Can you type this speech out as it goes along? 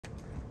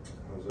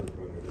How's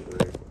everybody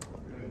today?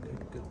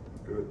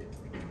 Good.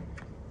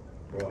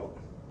 Well,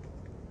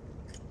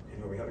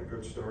 we had a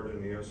good start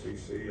in the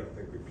SEC. I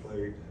think we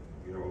played,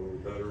 a little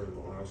better in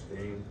the last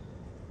game.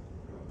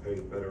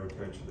 Paid better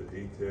attention to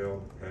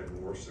detail, had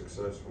more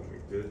success when we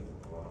did,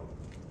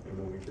 and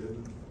when we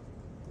didn't,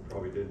 we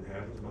probably didn't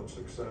have as much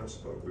success,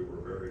 but we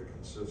were very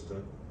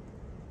consistent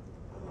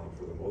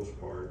for the most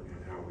part in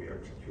how we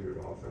executed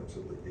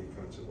offensively,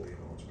 defensively, and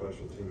on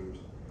special teams.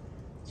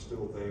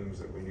 Still things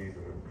that we need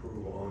to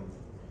improve on.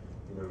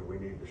 We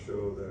need to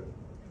show that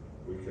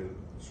we can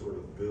sort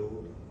of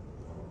build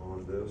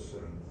on this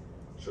and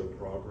show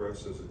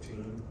progress as a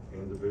team,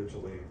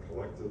 individually and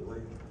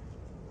collectively.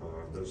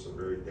 This is a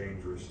very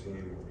dangerous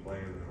team we're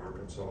playing in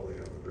Arkansas. They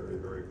have a very,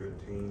 very good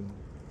team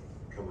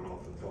coming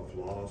off a tough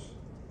loss.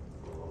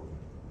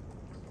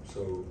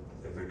 So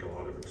they make a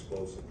lot of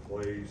explosive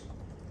plays.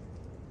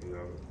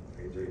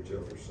 A.J.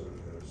 Jefferson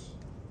is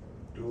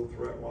dual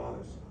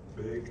threat-wise,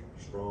 big,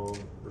 strong,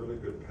 really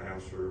good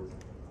passer.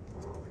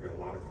 They got a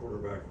lot of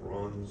quarterback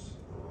runs,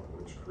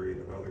 which create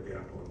another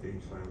gap on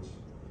defense.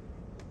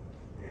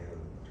 And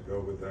to go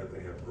with that,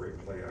 they have great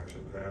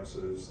play-action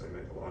passes. They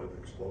make a lot of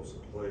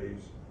explosive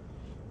plays.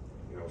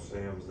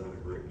 Sam's done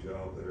a great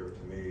job there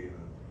to me,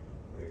 and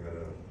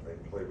they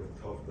play with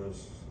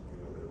toughness.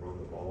 They run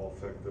the ball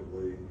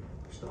effectively,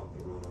 they stop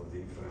the run on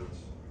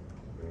defense,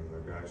 and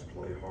their guys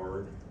play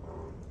hard.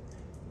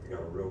 We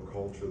got a real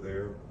culture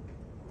there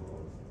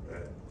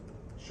that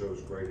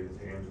shows great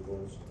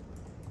intangibles.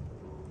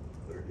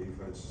 Their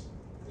defense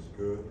is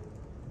good,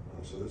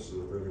 so this is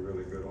a really,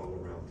 really good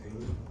all-around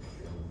team,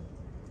 and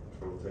it's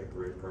going to take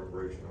great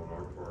preparation on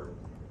our part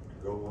to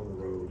go on the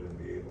road and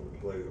be able to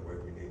play the way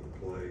we need to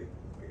play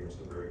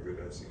against a very good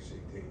SEC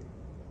team.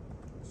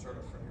 Start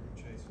up front here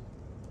with Chase.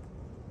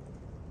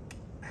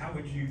 How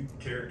would you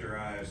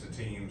characterize the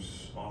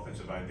team's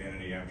offensive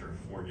identity after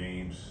 4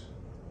 games?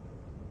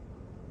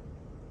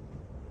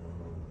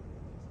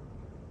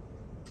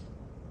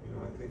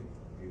 I think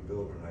you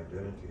build an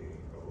identity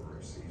over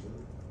a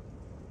season,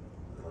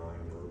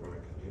 and we're going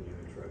to continue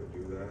to try to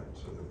do that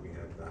so that we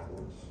have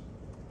balance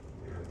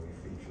and we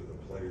feature the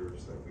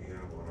players that we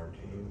have on our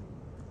team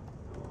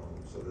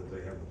so that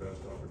they have the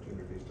best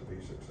opportunities to be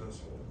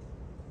successful.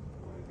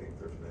 I think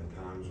there's been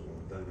times when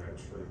we've done that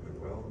extremely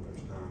well, and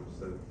there's times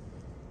that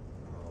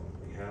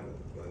we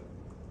haven't, but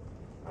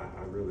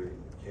I really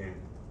can't,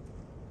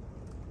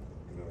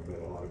 we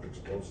had a lot of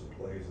explosive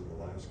plays in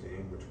the last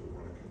game, which we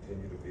want to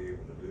continue to be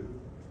able to do,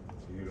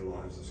 to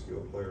utilize the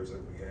skill players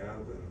that we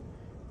have and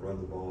run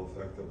the ball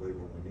effectively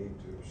when we need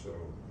to. So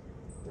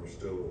we're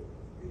still,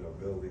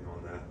 building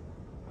on that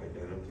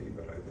identity,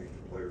 but I think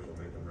the players are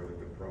making really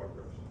good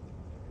progress.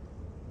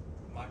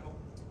 Michael?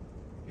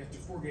 After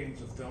 4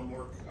 games of film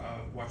work,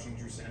 watching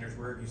Drew Sanders,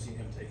 where have you seen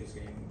him take his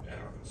game at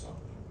Arkansas?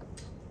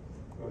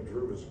 Well,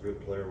 Drew was a good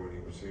player when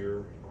he was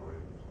here.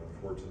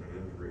 Unfortunate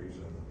injuries,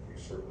 and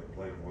he's certainly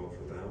playing well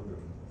for them. And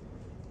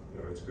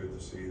it's good to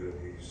see that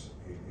he's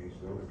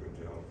doing a good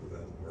job for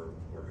them.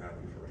 We're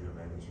happy for him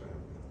and his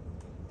family.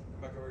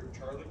 Back over to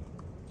Charlie.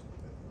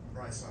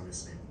 Bryce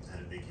obviously had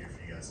a big year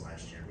for you guys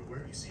last year, but where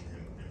have you seen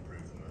him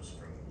improve the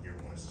most from year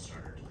 1 as a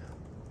starter to now?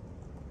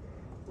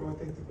 Well, I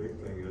think the big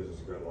thing is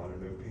he's got a lot of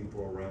new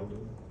people around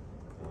him,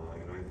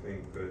 and I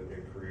think that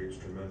it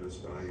creates tremendous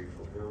value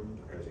for him,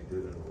 as he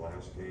did in the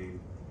last game,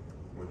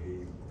 when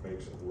he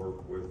makes it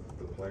work with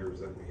the players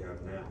that we have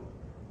now.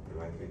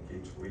 And I think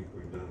each week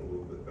we've done a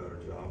little bit better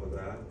job of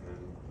that,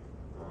 and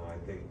I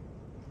think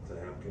to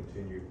have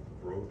continued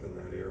growth in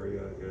that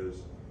area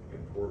is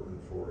important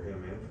for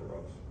him and for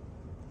us.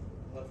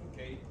 Left with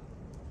Katie.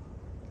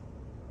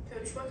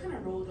 Coach, what kind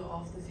of role do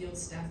off-the-field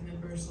staff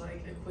members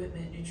like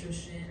equipment,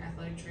 nutrition,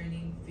 athletic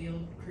training,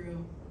 field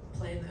crew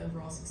play in the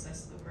overall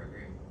success of the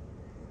program?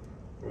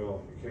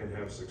 Well, you can't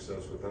have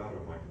success without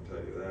them, I can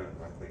tell you that.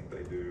 I think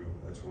they do.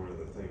 That's one of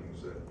the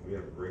things that we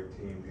have a great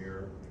team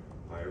here.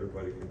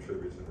 Everybody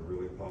contributes in a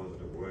really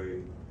positive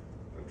way.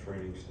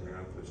 Training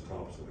staff is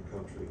tops in the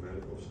country,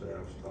 medical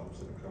staff is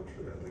tops in the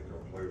country. I think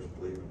our players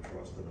believe and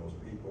trust in those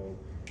people.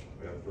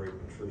 We have a great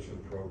nutrition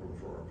program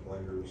for our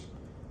players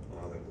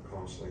that we're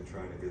constantly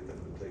trying to get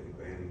them to take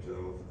advantage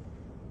of.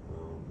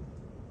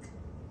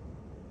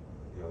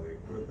 The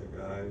equipment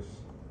guys,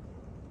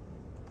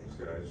 these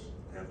guys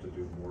have to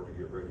do more to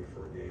get ready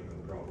for a game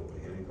than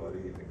probably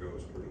anybody, and it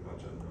goes pretty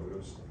much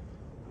unnoticed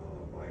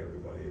by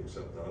everybody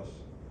except us.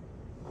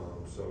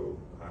 So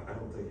I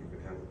don't think you can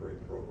have a great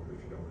program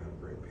if you don't have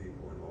great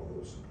people in all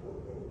those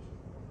support roles.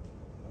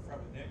 Up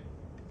front with Nick.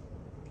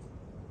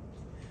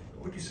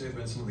 What would you say have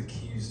been some of the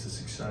keys to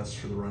success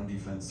for the run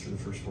defense through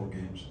the first 4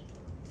 games?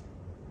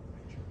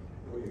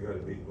 Well, you got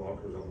to beat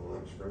blockers on the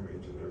line of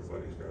scrimmage, and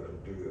everybody's got to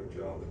do their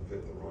job and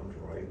fit the runs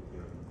right.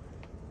 And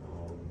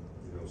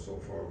so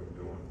far we've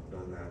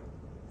done that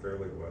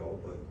fairly well,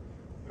 but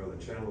the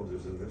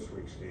challenges in this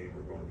week's game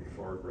are going to be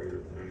far greater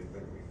than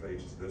anything we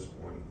faced to this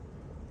point,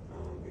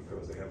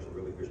 because they have a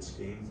really good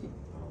scheme.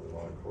 There's a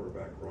lot of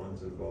quarterback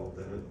runs involved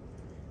in it,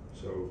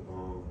 so it's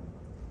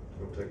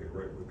going to take a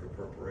great week of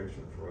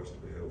preparation for us to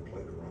be able to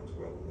play the runs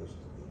well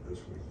this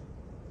week.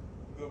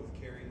 go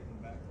with Carrie in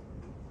the back.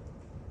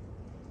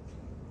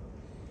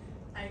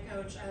 Hi,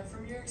 Coach.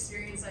 From your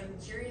experience, I'm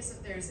curious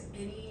if there's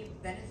any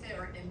benefit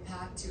or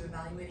impact to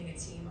evaluating a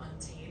team on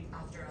tape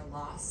after a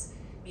loss.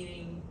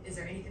 Meaning, is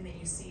there anything that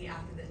you see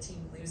after the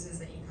team loses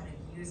that you kind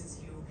of use as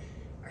you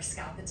or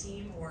scout the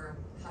team, or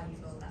how do you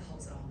feel that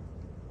helps at all?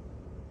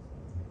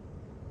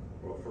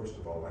 Well, first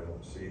of all, I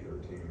don't see their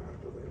team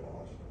after they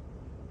lost.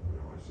 You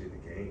know, I see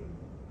the game.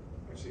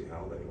 I see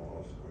how they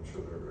lost. I'm sure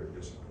they're very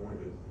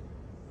disappointed.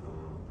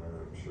 And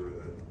I'm sure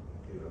that,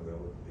 you know,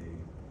 they'll be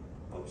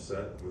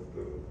upset with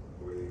the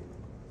way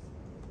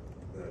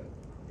that,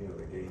 you know,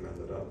 the game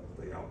ended up,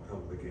 the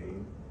outcome of the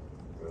game,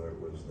 whether it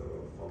was the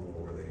fumble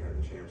where they had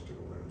a chance to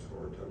go in and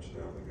score a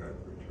touchdown, the guy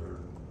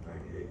returned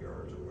 98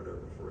 yards or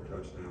whatever for a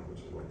touchdown,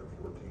 which is like a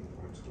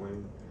 14-point swing.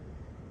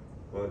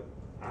 But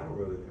I don't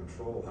really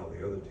control how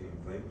the other team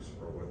thinks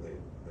or what they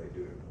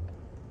do.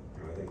 You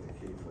know, I think the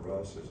key for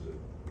us is to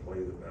play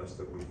the best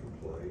that we can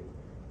play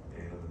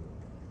and,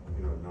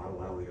 you know, not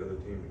allow the other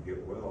team to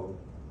get well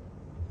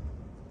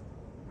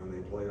when they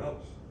play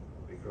us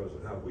because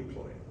of how we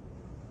play.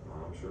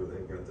 I'm sure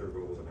they've got their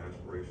goals and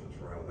aspirations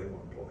for how they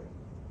want to play.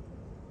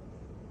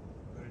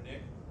 Go to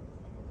Nick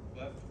on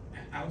the left.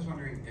 I was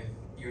wondering if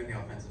you and the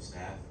offensive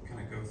staff kind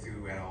of go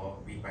through at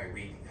all week by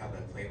week how the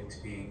playbook's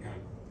being kind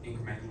of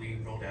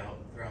incrementally rolled out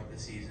throughout the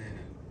season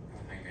and kind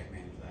of how you guys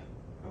manage that.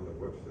 How the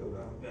what's filled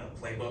out? The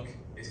playbook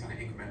is kind of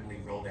incrementally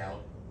rolled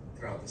out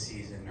throughout the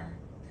season, or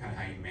kind of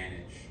how you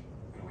manage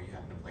kind of what you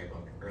have in the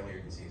playbook earlier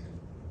in the season.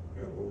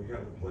 Yeah, well, we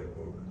have a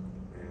playbook,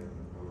 and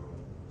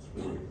it's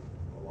really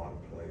a lot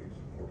of plays,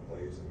 more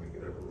plays than we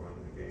could ever run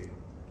in the game.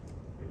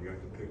 And you have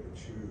to pick and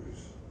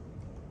choose,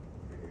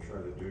 and you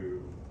try to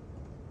do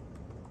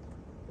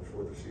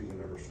before the season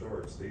ever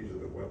starts. These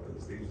are the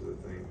weapons, these are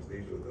the things,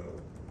 these are the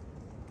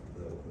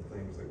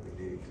things that we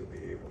need to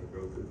be able to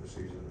go through the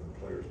season and the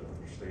players to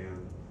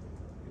understand,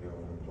 you know,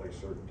 when we play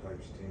certain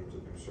types of teams that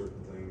do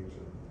certain things,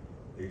 and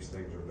these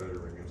things are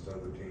better against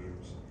other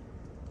teams.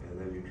 And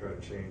then you try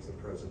to change the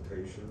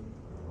presentation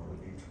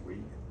each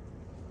week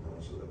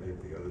so that maybe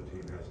the other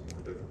team has a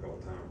more difficult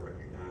time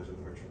recognizing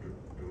what you're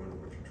doing and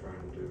what you're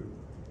trying to do.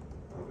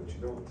 But you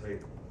don't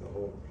take the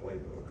whole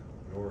playbook,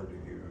 nor do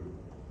you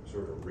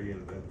sort of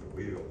reinvent the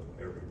wheel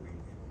every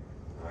week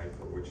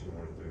for what you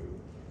want to do,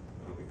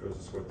 because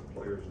it's what the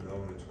players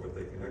know and it's what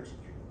they can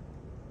execute.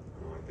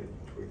 I think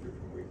you tweak it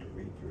from week to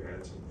week. You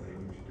add some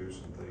things, you do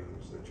some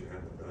things that you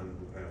haven't done in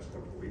the past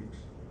couple of weeks.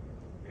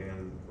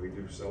 And we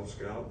do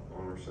self-scout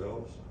on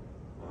ourselves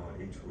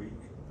each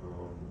week, a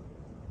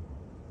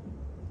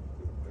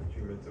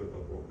cumulative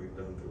of what we've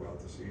done throughout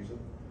the season,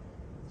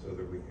 so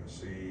that we can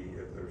see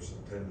if there's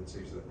some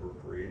tendencies that we're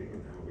creating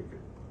and how we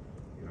could,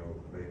 you know,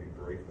 maybe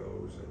break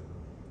those in,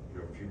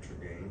 you know, future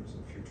games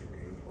and future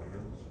game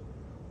plans.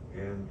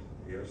 And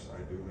yes,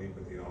 I do meet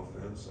with the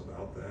offense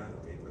about that. I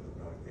meet with them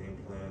about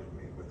game plan. I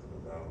meet with them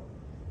about,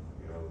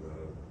 you know,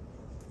 the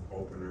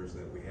openers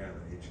that we have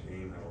in each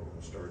game, how we're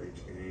going to start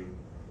each game.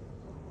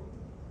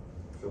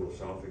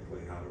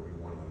 Philosophically, how do we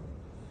want to,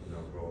 you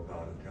know, go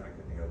about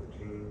attacking the other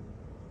team?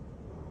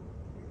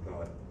 We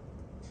thought,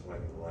 it's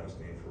like in the last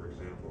game, for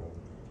example,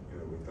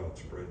 you know, we thought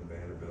spreading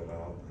Vanderbilt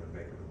out and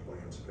making them play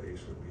in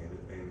space would be an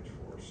advantage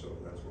for us, so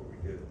that's what we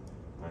did.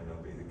 Might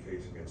not be the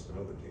case against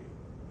another team.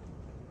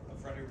 Up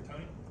front here with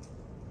Tony.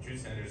 Drew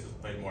Sanders has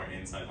played more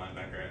inside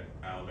linebacker at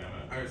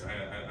Alabama, or sorry,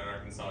 at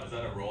Arkansas. Is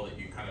that a role that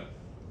you kind of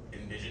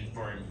envisioned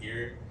for him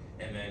here?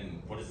 And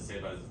then what does it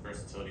say about his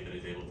versatility that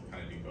he's able to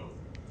kind of do both?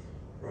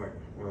 Right.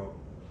 Well,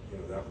 you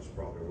know, that was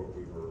probably what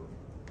we were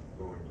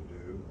going to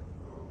do,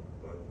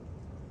 but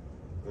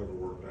never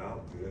worked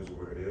out. It is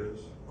what it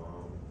is.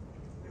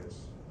 It's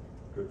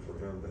good for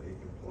him that he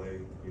can play,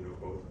 you know,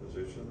 both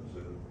positions,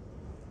 and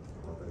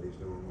that he's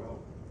doing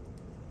well.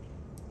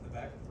 In the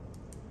back.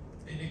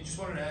 And I just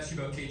wanted to ask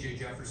you about KJ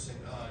Jefferson,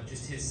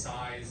 just his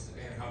size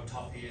and how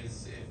tough he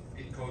is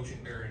in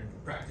coaching or in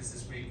practice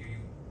this week. Are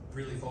you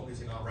really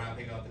focusing on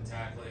wrapping up and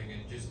tackling,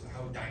 and just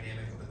how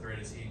dynamic of a threat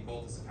is he,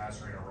 both as a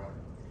passer and a runner?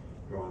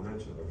 Well, I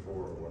mentioned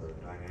before what a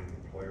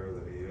dynamic player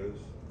that he is.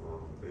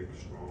 Big,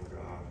 strong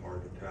guy,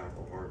 hard to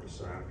tackle, hard to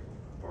sack,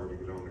 hard to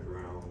get on the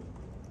ground,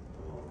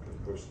 can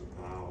push the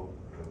pile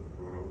and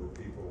run over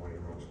people when he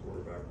runs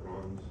quarterback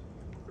runs.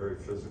 Very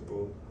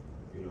physical,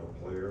 you know,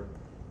 player.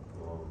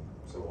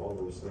 So all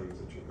those things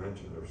that you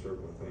mentioned are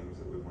certainly things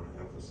that we want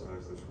to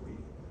emphasize this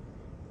week.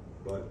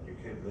 But you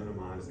can't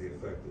minimize the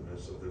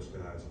effectiveness of this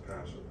guy as a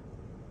passer.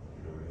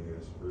 You know, he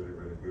is really,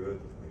 really good.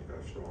 He's got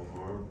a strong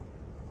arm,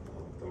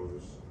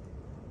 throws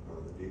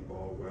the deep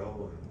ball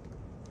well, and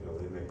you know,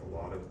 they make a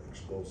lot of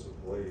explosive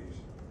plays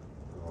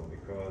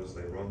because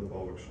they run the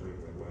ball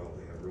extremely well.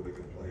 They have really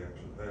good play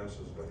action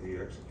passes, but he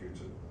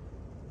executes it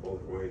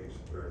both ways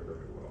very,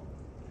 very well.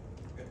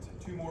 Got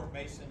two more,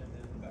 Mason and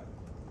then in the back.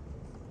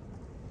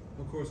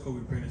 Of course,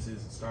 Kobe Prentice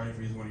is starting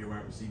for he's one of your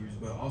wide receivers,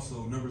 but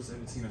also number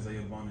 17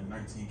 Isaiah Bond and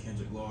 19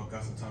 Kendrick Law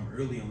got some time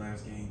early in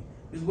last game.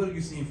 Just what have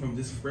you seen from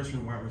this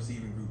freshman wide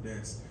receiving group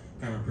that's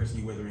kind of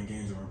impressing you, whether in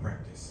games or in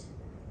practice?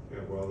 Yeah,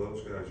 well,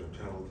 those guys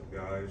are talented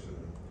guys, and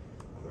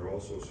They're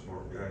also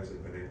smart guys.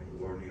 They've been able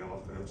to learn the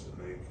offense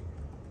and make,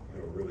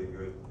 really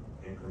good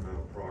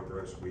incremental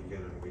progress week in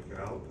and week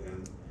out.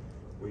 And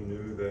we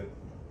knew that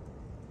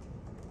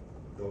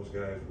those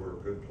guys were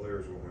good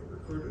players when we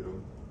recruited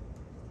them,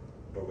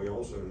 but we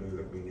also knew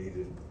that we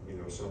needed,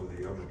 some of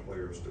the younger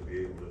players to be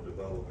able to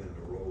develop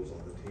into roles on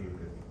the team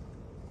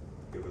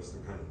that give us the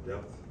kind of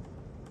depth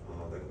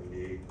that we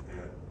need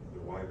at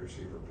the wide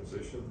receiver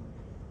position.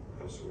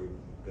 So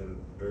we've been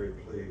very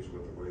pleased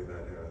with the way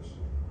that has,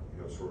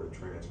 sort of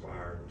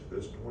transpired to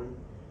this point.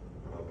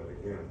 But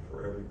again,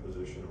 for every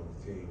position on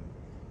the team,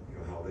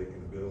 how they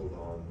can build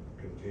on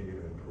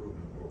continued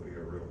improvement will be a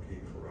real key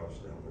for us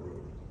down the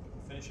road.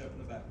 Finish up in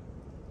the back.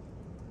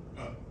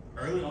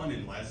 Early on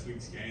in last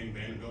week's game,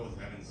 Vanderbilt was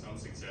having some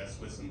success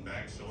with some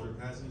back shoulder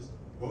passes.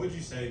 What would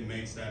you say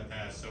makes that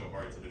pass so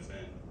hard to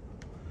defend?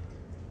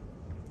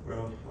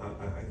 Well,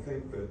 I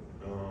think that,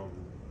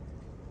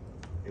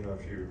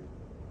 if you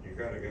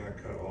got a guy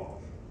cut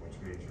off, which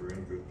means you're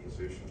in good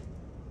position,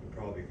 you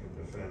probably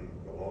can defend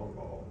the long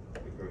ball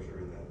because you're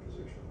in that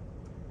position.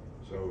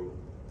 So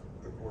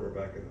the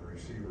quarterback and the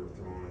receiver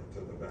throwing it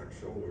to the back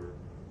shoulder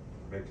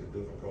makes it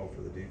difficult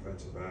for the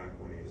defensive back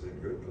when he's in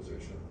good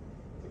position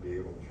to be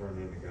able to turn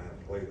in the guy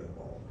and play that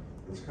ball.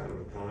 It's kind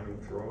of a timing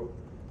throw,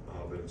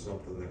 but it's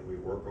something that we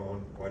work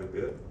on quite a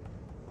bit.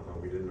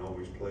 We didn't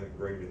always play it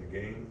great in the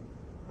game,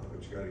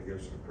 but you got to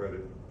give some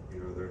credit.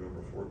 Their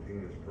number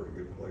 14 is a pretty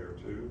good player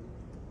too,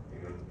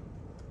 and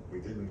we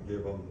didn't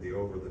give them the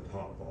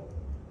over-the-top ball,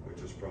 which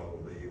is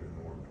probably even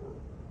more important.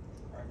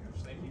 All right,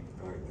 Coach, thank you.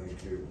 All right, thank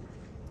you.